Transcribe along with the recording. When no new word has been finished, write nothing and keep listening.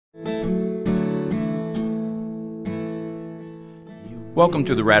Welcome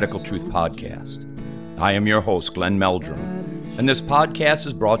to the Radical Truth Podcast. I am your host, Glenn Meldrum, and this podcast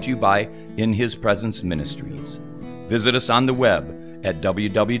is brought to you by In His Presence Ministries. Visit us on the web at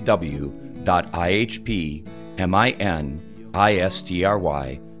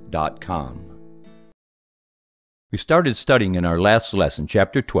www.ihpministry.com. We started studying in our last lesson,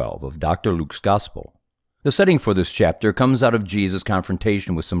 chapter 12 of Dr. Luke's Gospel. The setting for this chapter comes out of Jesus'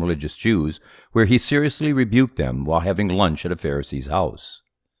 confrontation with some religious Jews, where he seriously rebuked them while having lunch at a Pharisee's house.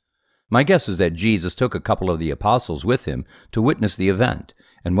 My guess is that Jesus took a couple of the apostles with him to witness the event,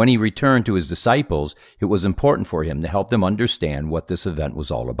 and when he returned to his disciples, it was important for him to help them understand what this event was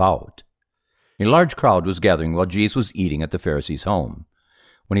all about. A large crowd was gathering while Jesus was eating at the Pharisee's home.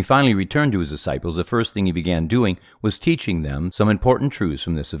 When he finally returned to his disciples, the first thing he began doing was teaching them some important truths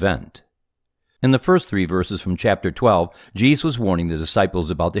from this event. In the first 3 verses from chapter 12, Jesus was warning the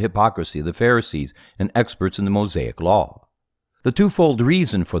disciples about the hypocrisy of the Pharisees and experts in the Mosaic law. The twofold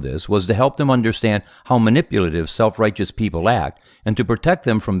reason for this was to help them understand how manipulative, self-righteous people act and to protect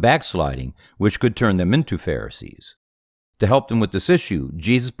them from backsliding, which could turn them into Pharisees. To help them with this issue,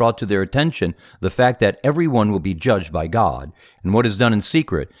 Jesus brought to their attention the fact that everyone will be judged by God, and what is done in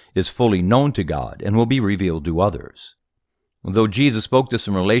secret is fully known to God and will be revealed to others. Though Jesus spoke this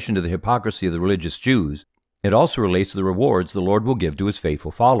in relation to the hypocrisy of the religious Jews, it also relates to the rewards the Lord will give to his faithful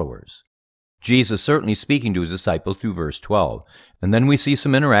followers. Jesus certainly speaking to his disciples through verse 12, and then we see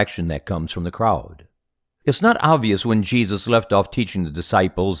some interaction that comes from the crowd. It's not obvious when Jesus left off teaching the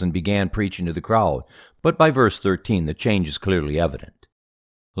disciples and began preaching to the crowd, but by verse 13 the change is clearly evident.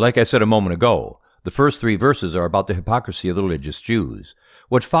 Like I said a moment ago, the first 3 verses are about the hypocrisy of the religious Jews.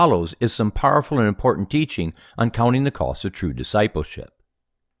 What follows is some powerful and important teaching on counting the cost of true discipleship.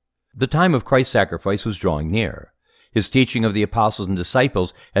 The time of Christ's sacrifice was drawing near. His teaching of the apostles and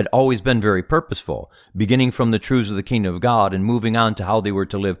disciples had always been very purposeful, beginning from the truths of the kingdom of God and moving on to how they were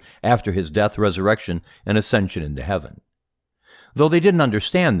to live after his death, resurrection, and ascension into heaven. Though they didn't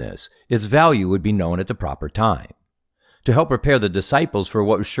understand this, its value would be known at the proper time. To help prepare the disciples for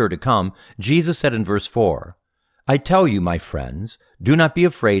what was sure to come, Jesus said in verse 4, "I tell you, my friends, do not be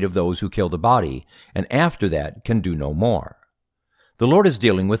afraid of those who kill the body, and after that can do no more." The Lord is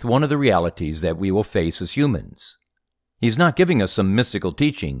dealing with one of the realities that we will face as humans. He's not giving us some mystical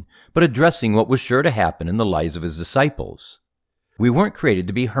teaching, but addressing what was sure to happen in the lives of his disciples. We weren't created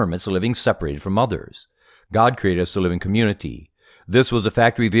to be hermits living separated from others. God created us to live in community. This was a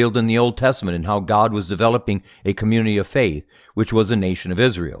fact revealed in the Old Testament in how God was developing a community of faith, which was the nation of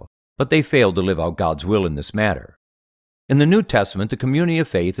Israel, but they failed to live out God's will in this matter. In the New Testament, the community of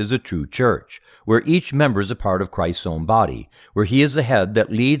faith is a true church, where each member is a part of Christ's own body, where he is the head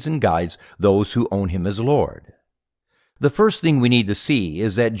that leads and guides those who own him as Lord. The first thing we need to see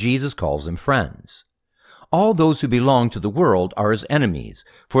is that Jesus calls them friends. All those who belong to the world are his enemies,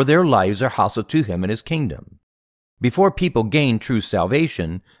 for their lives are hostile to him and his kingdom. Before people gain true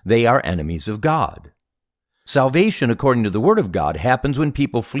salvation, they are enemies of God. Salvation, according to the Word of God, happens when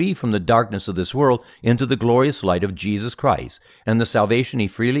people flee from the darkness of this world into the glorious light of Jesus Christ and the salvation he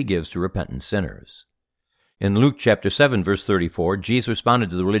freely gives to repentant sinners. In Luke chapter 7, verse 34, Jesus responded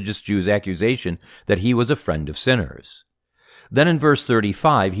to the religious Jews' accusation that he was a friend of sinners. Then in verse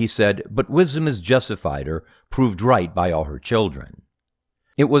 35, he said, "But wisdom is justified or proved right by all her children."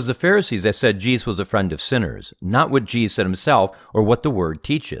 It was the Pharisees that said Jesus was a friend of sinners, not what Jesus said himself or what the Word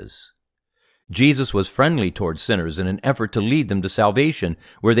teaches. Jesus was friendly towards sinners in an effort to lead them to salvation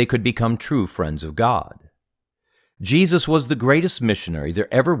where they could become true friends of God. Jesus was the greatest missionary there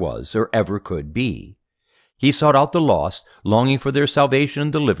ever was or ever could be. He sought out the lost, longing for their salvation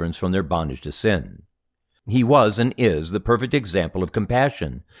and deliverance from their bondage to sin. He was and is the perfect example of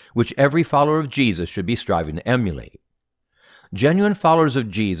compassion, which every follower of Jesus should be striving to emulate. Genuine followers of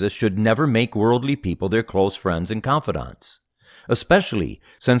Jesus should never make worldly people their close friends and confidants, especially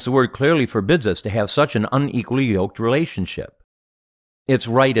since the Word clearly forbids us to have such an unequally yoked relationship. It's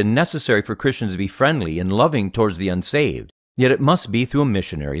right and necessary for Christians to be friendly and loving towards the unsaved, yet it must be through a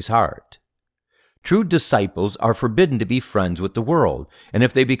missionary's heart. True disciples are forbidden to be friends with the world, and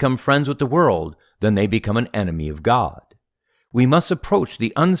if they become friends with the world, then they become an enemy of God. We must approach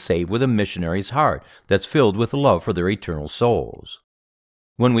the unsaved with a missionary's heart that's filled with love for their eternal souls.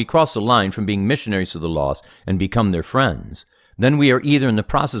 When we cross the line from being missionaries to the lost and become their friends, then we are either in the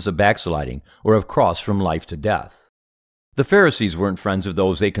process of backsliding or have crossed from life to death. The Pharisees weren't friends of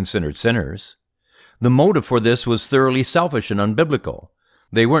those they considered sinners. The motive for this was thoroughly selfish and unbiblical.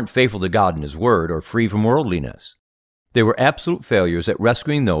 They weren't faithful to God and His Word or free from worldliness. They were absolute failures at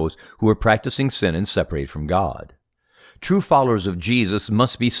rescuing those who were practicing sin and separated from God. True followers of Jesus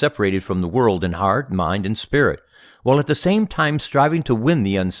must be separated from the world in heart, mind, and spirit, while at the same time striving to win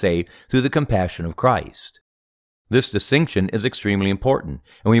the unsaved through the compassion of Christ. This distinction is extremely important,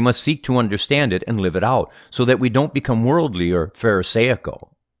 and we must seek to understand it and live it out so that we don't become worldly or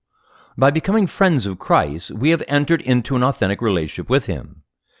pharisaical. By becoming friends of Christ, we have entered into an authentic relationship with Him.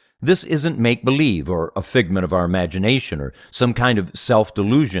 This isn't make-believe or a figment of our imagination or some kind of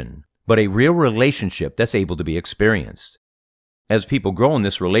self-delusion, but a real relationship that's able to be experienced. As people grow in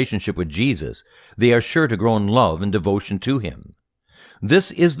this relationship with Jesus, they are sure to grow in love and devotion to Him.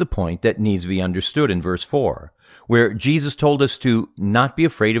 This is the point that needs to be understood in verse 4, where Jesus told us to not be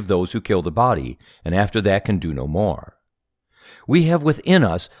afraid of those who kill the body, and after that can do no more. We have within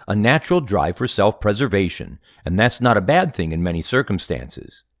us a natural drive for self-preservation, and that's not a bad thing in many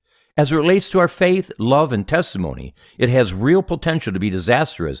circumstances. As it relates to our faith, love, and testimony, it has real potential to be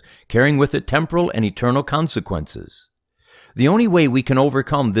disastrous, carrying with it temporal and eternal consequences. The only way we can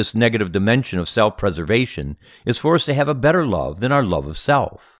overcome this negative dimension of self-preservation is for us to have a better love than our love of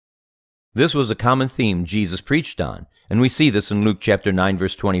self. This was a common theme Jesus preached on, and we see this in Luke chapter 9,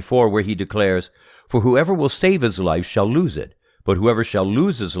 verse 24, where He declares, "For whoever will save his life shall lose it, but whoever shall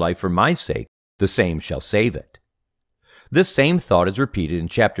lose his life for my sake, the same shall save it." This same thought is repeated in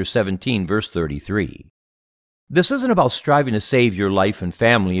chapter 17, verse 33. This isn't about striving to save your life and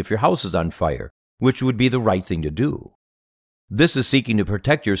family if your house is on fire, which would be the right thing to do. This is seeking to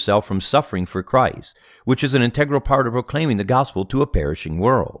protect yourself from suffering for Christ, which is an integral part of proclaiming the gospel to a perishing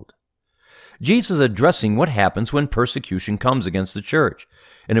world. Jesus is addressing what happens when persecution comes against the church,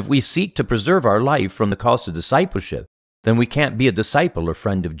 and if we seek to preserve our life from the cost of discipleship, then we can't be a disciple or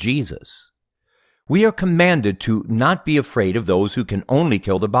friend of Jesus. We are commanded to not be afraid of those who can only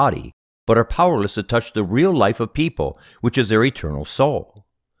kill the body, but are powerless to touch the real life of people, which is their eternal soul.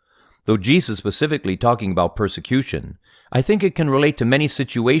 Though Jesus specifically talking about persecution, I think it can relate to many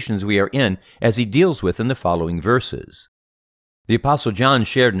situations we are in as He deals with in the following verses. The Apostle John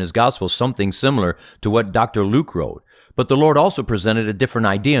shared in his Gospel something similar to what Dr. Luke wrote, but the Lord also presented a different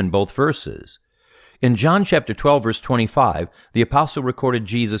idea in both verses. In John chapter 12, verse 25, the Apostle recorded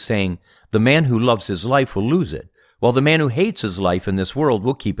Jesus saying, "The man who loves his life will lose it, while the man who hates his life in this world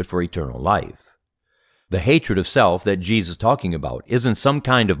will keep it for eternal life." The hatred of self that Jesus is talking about isn't some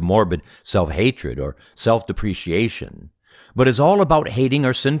kind of morbid self-hatred or self-depreciation, but is all about hating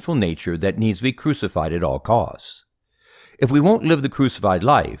our sinful nature that needs to be crucified at all costs. If we won't live the crucified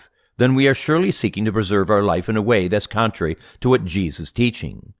life, then we are surely seeking to preserve our life in a way that's contrary to what Jesus is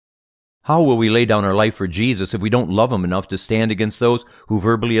teaching. How will we lay down our life for Jesus if we don't love Him enough to stand against those who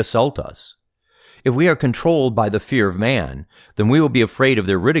verbally assault us? If we are controlled by the fear of man, then we will be afraid of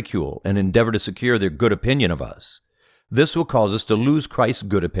their ridicule and endeavor to secure their good opinion of us. This will cause us to lose Christ's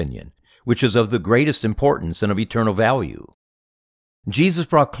good opinion, which is of the greatest importance and of eternal value. Jesus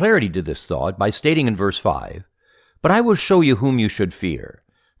brought clarity to this thought by stating in verse 5, "But I will show you whom you should fear.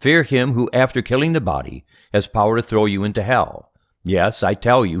 Fear him who, after killing the body, has power to throw you into hell. Yes, I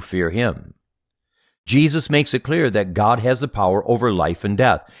tell you, fear him." Jesus makes it clear that God has the power over life and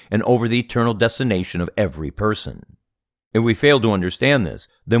death and over the eternal destination of every person. If we fail to understand this,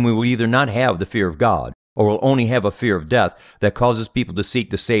 then we will either not have the fear of God or will only have a fear of death that causes people to seek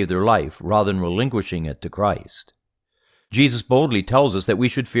to save their life rather than relinquishing it to Christ. Jesus boldly tells us that we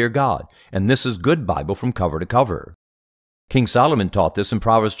should fear God, and this is good Bible from cover to cover. King Solomon taught this in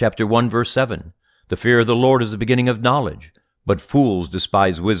Proverbs chapter 1, verse 7. "The fear of the Lord is the beginning of knowledge, but fools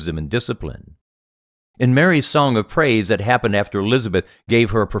despise wisdom and discipline." In Mary's song of praise that happened after Elizabeth gave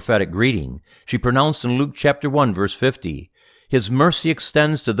her a prophetic greeting, she pronounced in Luke chapter 1, verse 50, "His mercy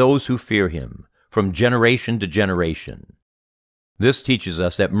extends to those who fear Him, from generation to generation." This teaches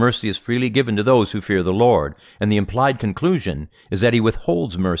us that mercy is freely given to those who fear the Lord, and the implied conclusion is that He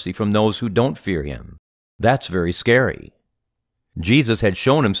withholds mercy from those who don't fear Him. That's very scary. Jesus had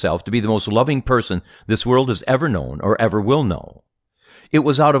shown Himself to be the most loving person this world has ever known or ever will know. It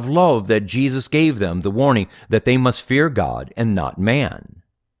was out of love that Jesus gave them the warning that they must fear God and not man.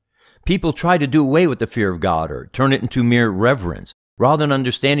 People try to do away with the fear of God or turn it into mere reverence, rather than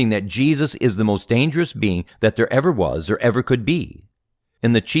understanding that Jesus is the most dangerous being that there ever was or ever could be.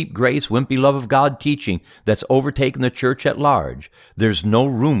 In the cheap grace, wimpy love of God teaching that's overtaken the church at large, there's no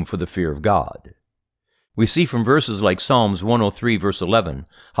room for the fear of God. We see from verses like Psalms 103, verse 11,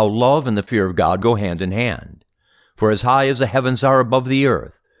 how love and the fear of God go hand in hand. For as high as the heavens are above the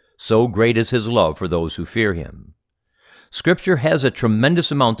earth, so great is His love for those who fear Him. Scripture has a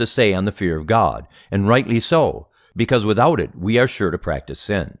tremendous amount to say on the fear of God, and rightly so, because without it we are sure to practice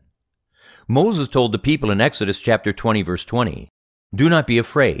sin. Moses told the people in Exodus chapter 20, verse 20, "Do not be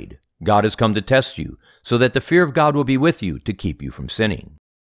afraid. God has come to test you, so that the fear of God will be with you to keep you from sinning.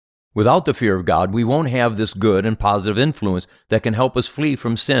 Without the fear of God, we won't have this good and positive influence that can help us flee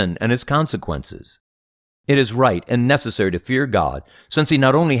from sin and its consequences. It is right and necessary to fear God, since He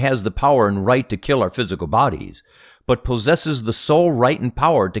not only has the power and right to kill our physical bodies, but possesses the sole right and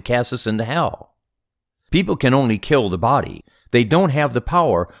power to cast us into hell. People can only kill the body. They don't have the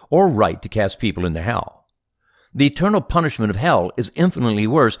power or right to cast people into hell. The eternal punishment of hell is infinitely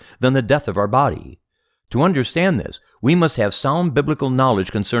worse than the death of our body. To understand this, we must have sound biblical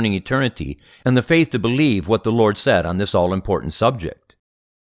knowledge concerning eternity and the faith to believe what the Lord said on this all-important subject.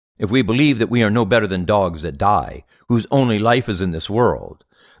 If we believe that we are no better than dogs that die, whose only life is in this world,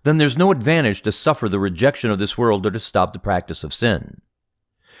 then there's no advantage to suffer the rejection of this world or to stop the practice of sin.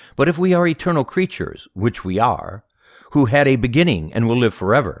 But if we are eternal creatures, which we are, who had a beginning and will live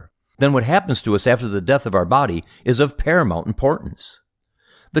forever, then what happens to us after the death of our body is of paramount importance.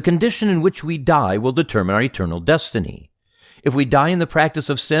 The condition in which we die will determine our eternal destiny. If we die in the practice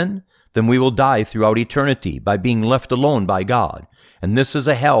of sin, then we will die throughout eternity by being left alone by God, and this is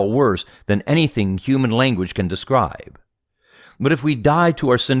a hell worse than anything human language can describe. But if we die to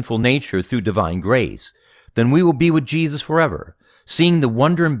our sinful nature through divine grace, then we will be with Jesus forever, seeing the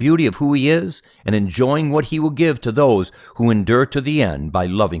wonder and beauty of who He is and enjoying what He will give to those who endure to the end by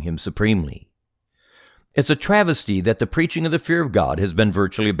loving Him supremely. It's a travesty that the preaching of the fear of God has been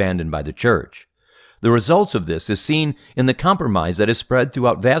virtually abandoned by the church. The results of this is seen in the compromise that is spread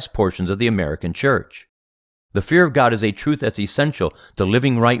throughout vast portions of the American church. The fear of God is a truth that's essential to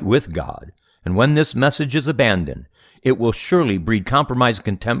living right with God, and when this message is abandoned, it will surely breed compromise and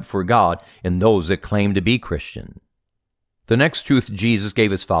contempt for God in those that claim to be Christian. The next truth Jesus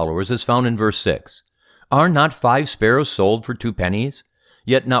gave His followers is found in verse 6. Are not 5 sparrows sold for 2 pennies?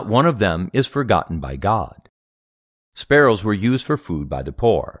 Yet not one of them is forgotten by God. Sparrows were used for food by the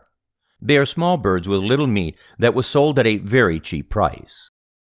poor. They are small birds with little meat that was sold at a very cheap price.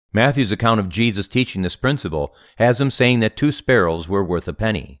 Matthew's account of Jesus teaching this principle has him saying that 2 sparrows were worth a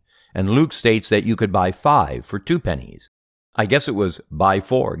penny, and Luke states that you could buy 5 for 2 pennies. I guess it was buy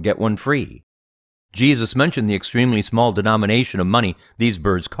 4, get 1 free. Jesus mentioned the extremely small denomination of money these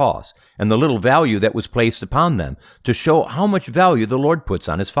birds cost, and the little value that was placed upon them, to show how much value the Lord puts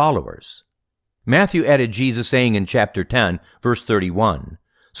on His followers. Matthew added Jesus saying in chapter 10, verse 31,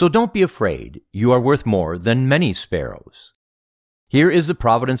 So don't be afraid, you are worth more than many sparrows. Here is the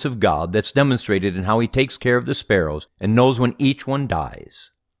providence of God that's demonstrated in how He takes care of the sparrows and knows when each one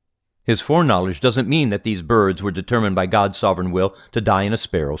dies. His foreknowledge doesn't mean that these birds were determined by God's sovereign will to die in a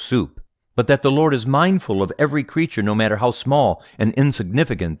sparrow soup, but that the Lord is mindful of every creature no matter how small and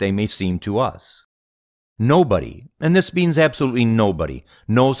insignificant they may seem to us. Nobody, and this means absolutely nobody,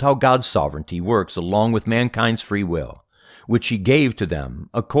 knows how God's sovereignty works along with mankind's free will, which He gave to them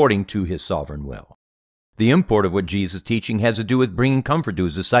according to His sovereign will. The import of what Jesus' teaching has to do with bringing comfort to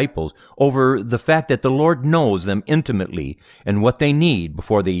His disciples over the fact that the Lord knows them intimately and what they need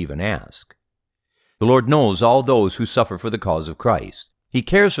before they even ask. The Lord knows all those who suffer for the cause of Christ. He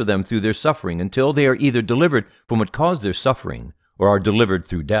cares for them through their suffering until they are either delivered from what caused their suffering or are delivered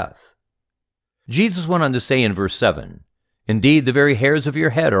through death. Jesus went on to say in verse 7, Indeed, the very hairs of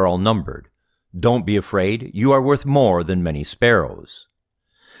your head are all numbered. Don't be afraid, you are worth more than many sparrows.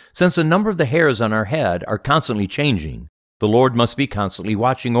 Since the number of the hairs on our head are constantly changing, the Lord must be constantly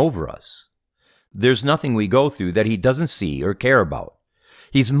watching over us. There's nothing we go through that He doesn't see or care about.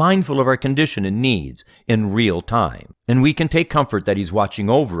 He's mindful of our condition and needs in real time, and we can take comfort that He's watching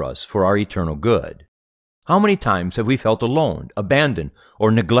over us for our eternal good. How many times have we felt alone, abandoned,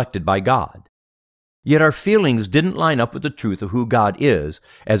 or neglected by God? Yet our feelings didn't line up with the truth of who God is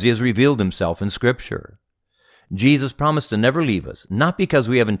as He has revealed Himself in Scripture. Jesus promised to never leave us, not because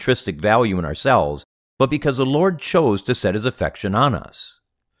we have intrinsic value in ourselves, but because the Lord chose to set His affection on us.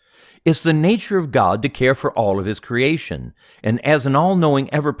 It's the nature of God to care for all of His creation, and as an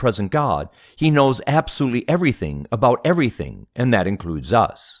all-knowing, ever-present God, He knows absolutely everything about everything, and that includes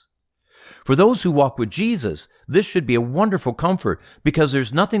us. For those who walk with Jesus, this should be a wonderful comfort because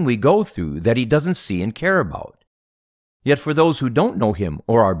there's nothing we go through that He doesn't see and care about. Yet for those who don't know Him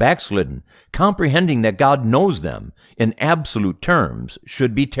or are backslidden, comprehending that God knows them in absolute terms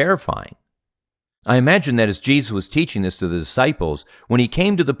should be terrifying. I imagine that as Jesus was teaching this to the disciples, when He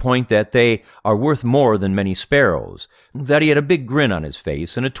came to the point that they are worth more than many sparrows, that He had a big grin on His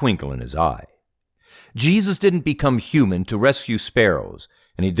face and a twinkle in His eye. Jesus didn't become human to rescue sparrows,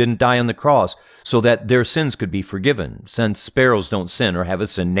 and He didn't die on the cross so that their sins could be forgiven, since sparrows don't sin or have a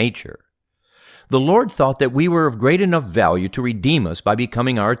sin nature. The Lord thought that we were of great enough value to redeem us by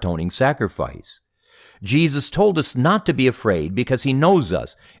becoming our atoning sacrifice. Jesus told us not to be afraid because he knows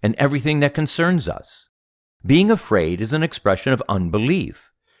us and everything that concerns us. Being afraid is an expression of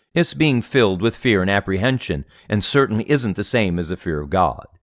unbelief. It's being filled with fear and apprehension, and certainly isn't the same as the fear of God.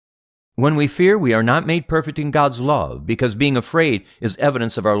 When we fear, we are not made perfect in God's love, because being afraid is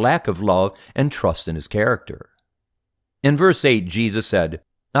evidence of our lack of love and trust in his character. In verse 8, Jesus said,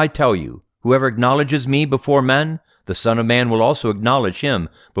 "I tell you, whoever acknowledges me before men, the Son of Man will also acknowledge him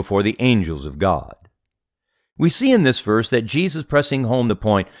before the angels of God." We see in this verse that Jesus pressing home the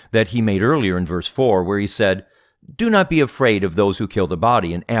point that he made earlier in verse 4, where he said, "Do not be afraid of those who kill the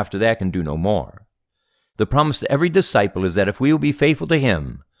body, and after that can do no more." The promise to every disciple is that if we will be faithful to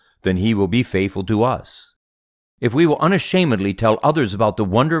him, then he will be faithful to us. If we will unashamedly tell others about the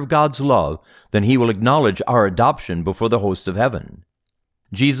wonder of God's love, then he will acknowledge our adoption before the host of heaven.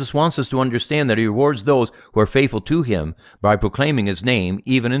 Jesus wants us to understand that he rewards those who are faithful to him by proclaiming his name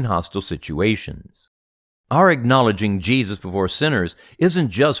even in hostile situations. Our acknowledging Jesus before sinners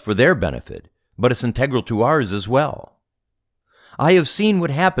isn't just for their benefit, but it's integral to ours as well. I have seen what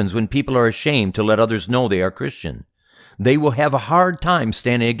happens when people are ashamed to let others know they are Christian. They will have a hard time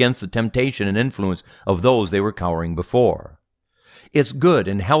standing against the temptation and influence of those they were cowering before. It's good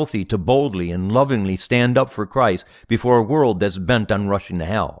and healthy to boldly and lovingly stand up for Christ before a world that's bent on rushing to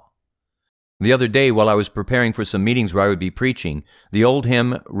hell. The other day, while I was preparing for some meetings where I would be preaching, the old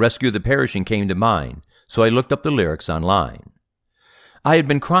hymn, "Rescue the Perishing," came to mind, so I looked up the lyrics online. I had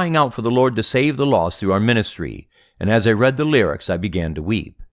been crying out for the Lord to save the lost through our ministry, and as I read the lyrics, I began to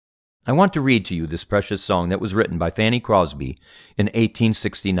weep. I want to read to you this precious song that was written by Fanny Crosby in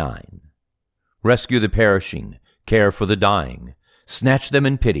 1869. "Rescue the perishing, care for the dying, snatch them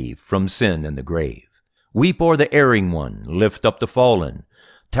in pity from sin and the grave. Weep o'er the erring one, lift up the fallen,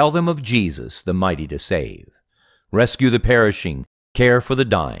 tell them of Jesus, the mighty to save. Rescue the perishing, care for the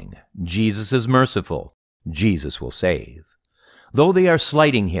dying, Jesus is merciful, Jesus will save. Though they are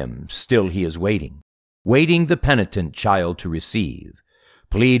slighting him, still he is waiting the penitent child to receive.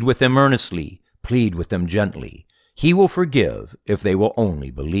 Plead with them earnestly, plead with them gently. He will forgive if they will only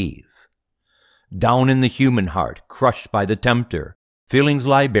believe. Down in the human heart, crushed by the tempter, feelings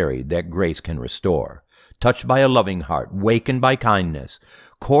lie buried that grace can restore. Touched by a loving heart, wakened by kindness,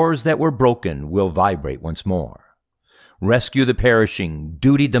 chords that were broken will vibrate once more. Rescue the perishing,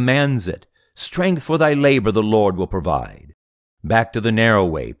 duty demands it. Strength for thy labor the Lord will provide. Back to the narrow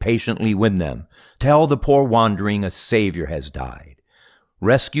way, patiently win them. Tell the poor wandering a Savior has died.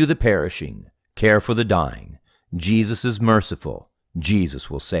 Rescue the perishing, care for the dying. Jesus is merciful,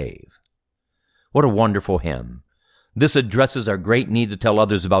 Jesus will save." What a wonderful hymn. This addresses our great need to tell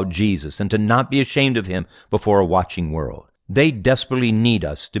others about Jesus and to not be ashamed of him before a watching world. They desperately need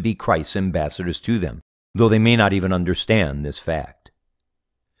us to be Christ's ambassadors to them, though they may not even understand this fact.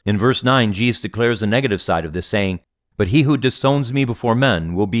 In verse 9, Jesus declares the negative side of this, saying, "But he who disowns me before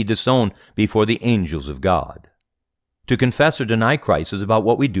men will be disowned before the angels of God." To confess or deny Christ is about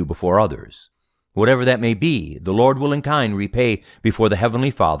what we do before others. Whatever that may be, the Lord will in kind repay before the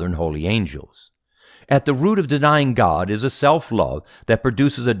Heavenly Father and holy angels. At the root of denying God is a self-love that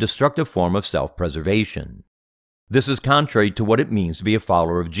produces a destructive form of self-preservation. This is contrary to what it means to be a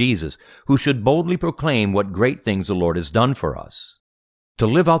follower of Jesus, who should boldly proclaim what great things the Lord has done for us. To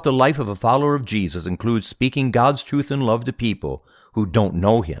live out the life of a follower of Jesus includes speaking God's truth and love to people who don't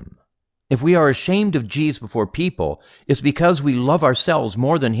know him. If we are ashamed of Jesus before people, it's because we love ourselves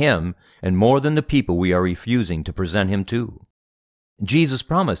more than him and more than the people we are refusing to present him to. Jesus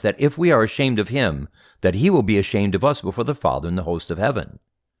promised that if we are ashamed of him, that he will be ashamed of us before the Father and the host of heaven.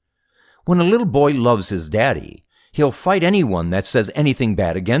 When a little boy loves his daddy, he'll fight anyone that says anything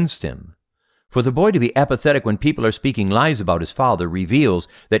bad against him. For the boy to be apathetic when people are speaking lies about his father reveals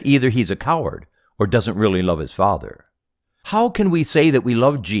that either he's a coward or doesn't really love his father. How can we say that we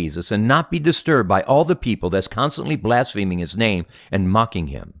love Jesus and not be disturbed by all the people that's constantly blaspheming his name and mocking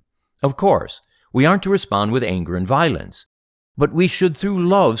him? Of course, we aren't to respond with anger and violence, but we should through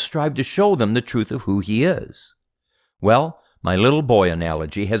love strive to show them the truth of who he is. Well, my little boy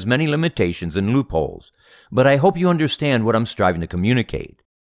analogy has many limitations and loopholes, but I hope you understand what I'm striving to communicate.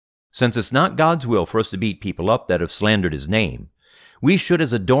 Since it's not God's will for us to beat people up that have slandered his name, we should,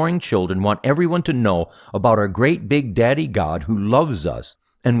 as adoring children, want everyone to know about our great big daddy God who loves us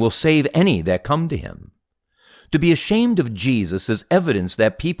and will save any that come to him. To be ashamed of Jesus is evidence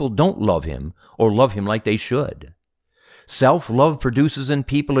that people don't love him or love him like they should. Self-love produces in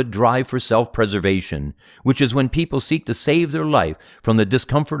people a drive for self-preservation, which is when people seek to save their life from the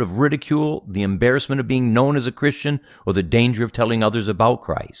discomfort of ridicule, the embarrassment of being known as a Christian, or the danger of telling others about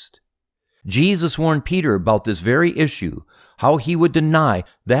Christ. Jesus warned Peter about this very issue, how he would deny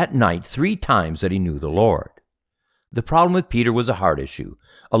that night 3 times that he knew the Lord. The problem with Peter was a heart issue,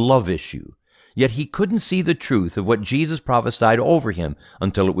 a love issue, yet he couldn't see the truth of what Jesus prophesied over him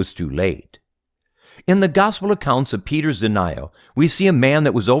until it was too late. In the gospel accounts of Peter's denial, we see a man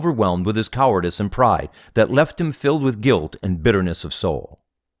that was overwhelmed with his cowardice and pride that left him filled with guilt and bitterness of soul.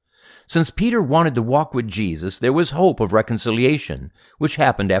 Since Peter wanted to walk with Jesus, there was hope of reconciliation, which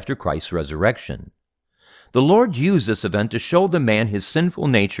happened after Christ's resurrection. The Lord used this event to show the man his sinful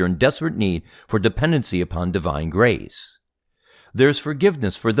nature and desperate need for dependency upon divine grace. There's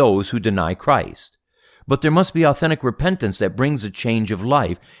forgiveness for those who deny Christ, but there must be authentic repentance that brings a change of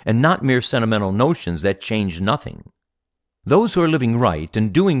life and not mere sentimental notions that change nothing. Those who are living right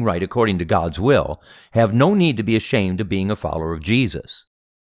and doing right according to God's will have no need to be ashamed of being a follower of Jesus.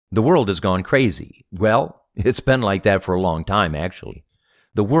 The world has gone crazy. Well, it's been like that for a long time, actually.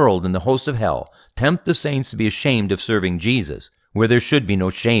 The world and the host of hell tempt the saints to be ashamed of serving Jesus, where there should be no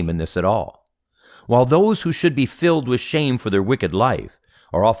shame in this at all. While those who should be filled with shame for their wicked life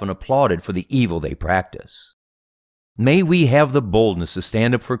are often applauded for the evil they practice. May we have the boldness to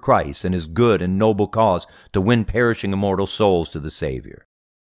stand up for Christ and his good and noble cause to win perishing immortal souls to the Savior.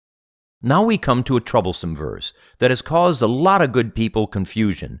 Now we come to a troublesome verse that has caused a lot of good people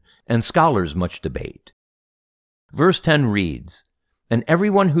confusion and scholars much debate. Verse 10 reads, "And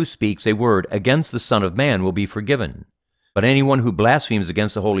everyone who speaks a word against the Son of Man will be forgiven, but anyone who blasphemes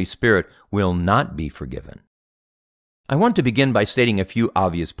against the Holy Spirit will not be forgiven." I want to begin by stating a few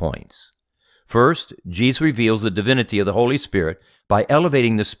obvious points. First, Jesus reveals the divinity of the Holy Spirit by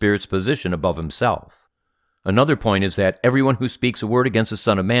elevating the Spirit's position above himself. Another point is that everyone who speaks a word against the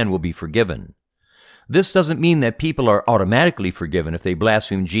Son of Man will be forgiven. This doesn't mean that people are automatically forgiven if they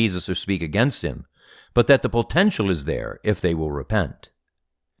blaspheme Jesus or speak against him, but that the potential is there if they will repent.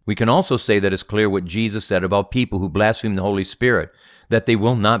 We can also say that it's clear what Jesus said about people who blaspheme the Holy Spirit, that they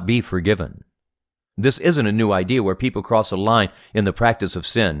will not be forgiven. This isn't a new idea where people cross a line in the practice of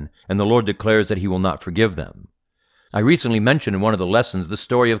sin, and the Lord declares that he will not forgive them. I recently mentioned in one of the lessons the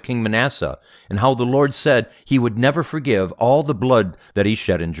story of King Manasseh and how the Lord said he would never forgive all the blood that he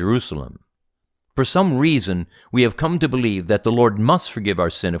shed in Jerusalem. For some reason, we have come to believe that the Lord must forgive our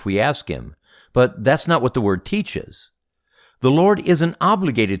sin if we ask him, but that's not what the Word teaches. The Lord isn't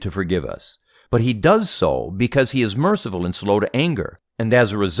obligated to forgive us, but he does so because he is merciful and slow to anger, and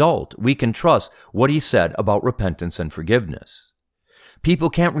as a result, we can trust what he said about repentance and forgiveness. People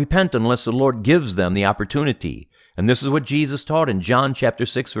can't repent unless the Lord gives them the opportunity, and this is what Jesus taught in John chapter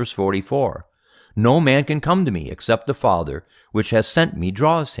 6, verse 44. "No man can come to me except the Father, which has sent me,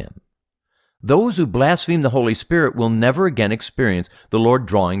 draws him." Those who blaspheme the Holy Spirit will never again experience the Lord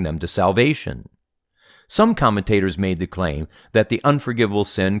drawing them to salvation. Some commentators made the claim that the unforgivable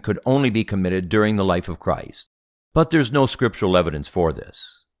sin could only be committed during the life of Christ, but there's no scriptural evidence for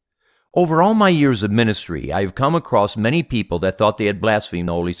this. Over all my years of ministry, I have come across many people that thought they had blasphemed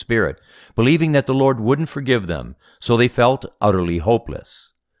the Holy Spirit, believing that the Lord wouldn't forgive them, so they felt utterly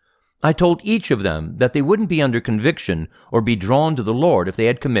hopeless. I told each of them that they wouldn't be under conviction or be drawn to the Lord if they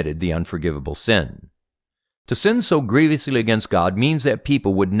had committed the unforgivable sin. To sin so grievously against God means that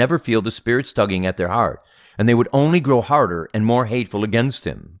people would never feel the Spirit's tugging at their heart, and they would only grow harder and more hateful against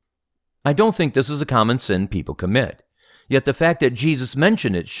him. I don't think this is a common sin people commit. Yet the fact that Jesus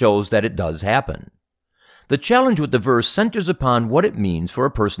mentioned it shows that it does happen. The challenge with the verse centers upon what it means for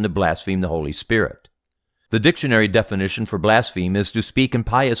a person to blaspheme the Holy Spirit. The dictionary definition for blaspheme is to speak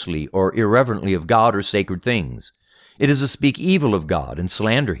impiously or irreverently of God or sacred things. It is to speak evil of God and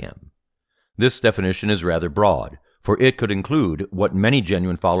slander him. This definition is rather broad, for it could include what many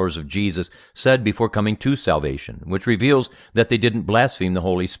genuine followers of Jesus said before coming to salvation, which reveals that they didn't blaspheme the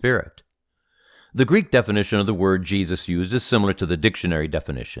Holy Spirit. The Greek definition of the word Jesus used is similar to the dictionary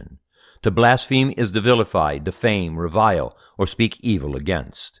definition. To blaspheme is to vilify, defame, revile, or speak evil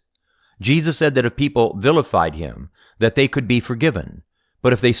against. Jesus said that if people vilified him, that they could be forgiven,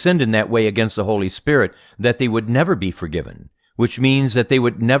 but if they sinned in that way against the Holy Spirit, that they would never be forgiven, which means that they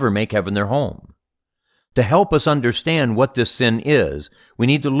would never make heaven their home. To help us understand what this sin is, we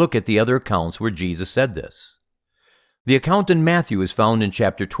need to look at the other accounts where Jesus said this. The account in Matthew is found in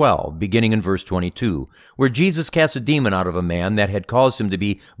chapter 12, beginning in verse 22, where Jesus cast a demon out of a man that had caused him to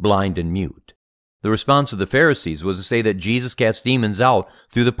be blind and mute. The response of the Pharisees was to say that Jesus cast demons out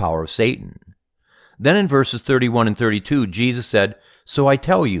through the power of Satan. Then in verses 31 and 32, Jesus said, "So I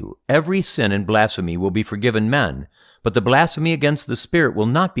tell you, every sin and blasphemy will be forgiven men, but the blasphemy against the Spirit will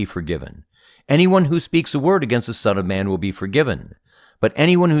not be forgiven. Anyone who speaks a word against the Son of Man will be forgiven. But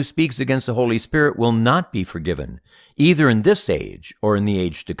anyone who speaks against the Holy Spirit will not be forgiven, either in this age or in the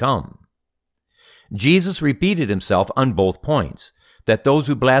age to come." Jesus repeated himself on both points, that those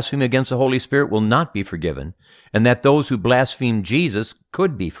who blaspheme against the Holy Spirit will not be forgiven, and that those who blaspheme Jesus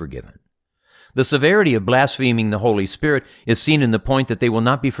could be forgiven. The severity of blaspheming the Holy Spirit is seen in the point that they will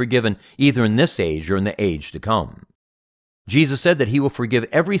not be forgiven either in this age or in the age to come. Jesus said that he will forgive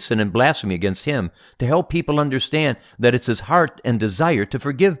every sin and blasphemy against him to help people understand that it's his heart and desire to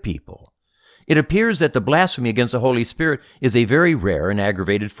forgive people. It appears that the blasphemy against the Holy Spirit is a very rare and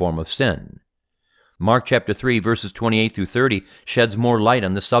aggravated form of sin. Mark chapter 3, verses 28 through 30 sheds more light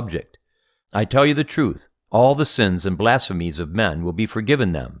on the subject. I tell you the truth, all the sins and blasphemies of men will be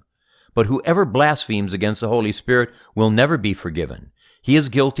forgiven them. But whoever blasphemes against the Holy Spirit will never be forgiven. He is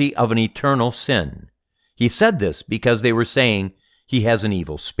guilty of an eternal sin. He said this because they were saying he has an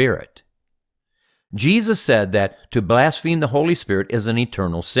evil spirit. Jesus said that to blaspheme the Holy Spirit is an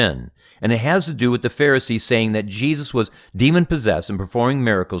eternal sin, and it has to do with the Pharisees saying that Jesus was demon-possessed and performing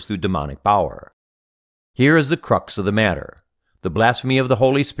miracles through demonic power. Here is the crux of the matter. The blasphemy of the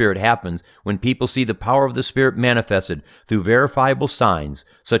Holy Spirit happens when people see the power of the Spirit manifested through verifiable signs,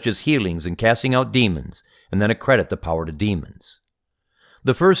 such as healings and casting out demons, and then accredit the power to demons.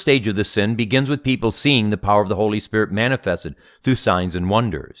 The first stage of the sin begins with people seeing the power of the Holy Spirit manifested through signs and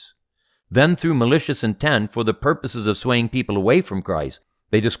wonders. Then, through malicious intent for the purposes of swaying people away from Christ,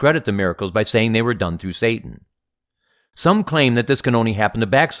 they discredit the miracles by saying they were done through Satan. Some claim that this can only happen to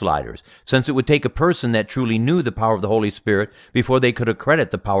backsliders, since it would take a person that truly knew the power of the Holy Spirit before they could accredit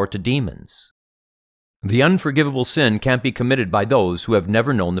the power to demons. The unforgivable sin can't be committed by those who have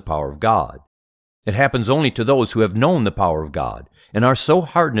never known the power of God. It happens only to those who have known the power of God and are so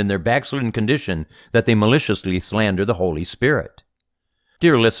hardened in their backslidden condition that they maliciously slander the Holy Spirit.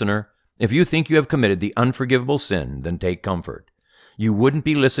 Dear listener, if you think you have committed the unforgivable sin, then take comfort. You wouldn't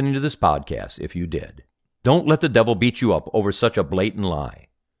be listening to this podcast if you did. Don't let the devil beat you up over such a blatant lie.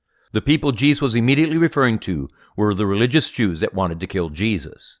 The people Jesus was immediately referring to were the religious Jews that wanted to kill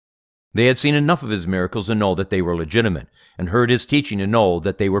Jesus. They had seen enough of his miracles to know that they were legitimate, and heard his teaching to know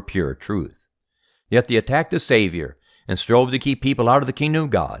that they were pure truth. Yet they attacked the Savior and strove to keep people out of the kingdom of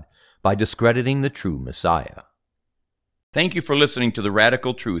God by discrediting the true Messiah. Thank you for listening to The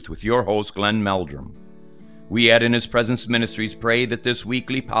Radical Truth with your host, Glenn Meldrum. We at In His Presence Ministries pray that this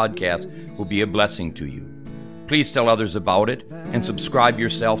weekly podcast will be a blessing to you. Please tell others about it and subscribe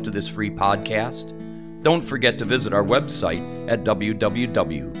yourself to this free podcast. Don't forget to visit our website at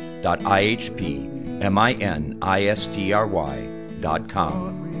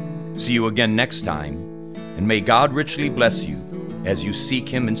www.ihpministry.com. See you again next time, and may God richly bless you as you seek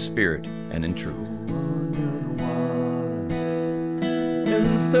Him in spirit and in truth.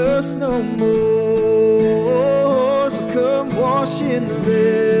 And thirst no more, so come wash in the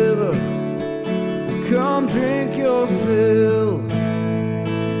river, come drink your fill.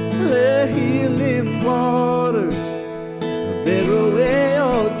 Let healing waters bear away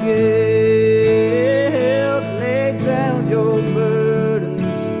your guilt. Lay down your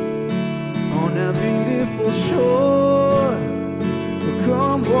burdens on that beautiful shore,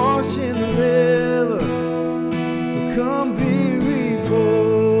 come wash in the river.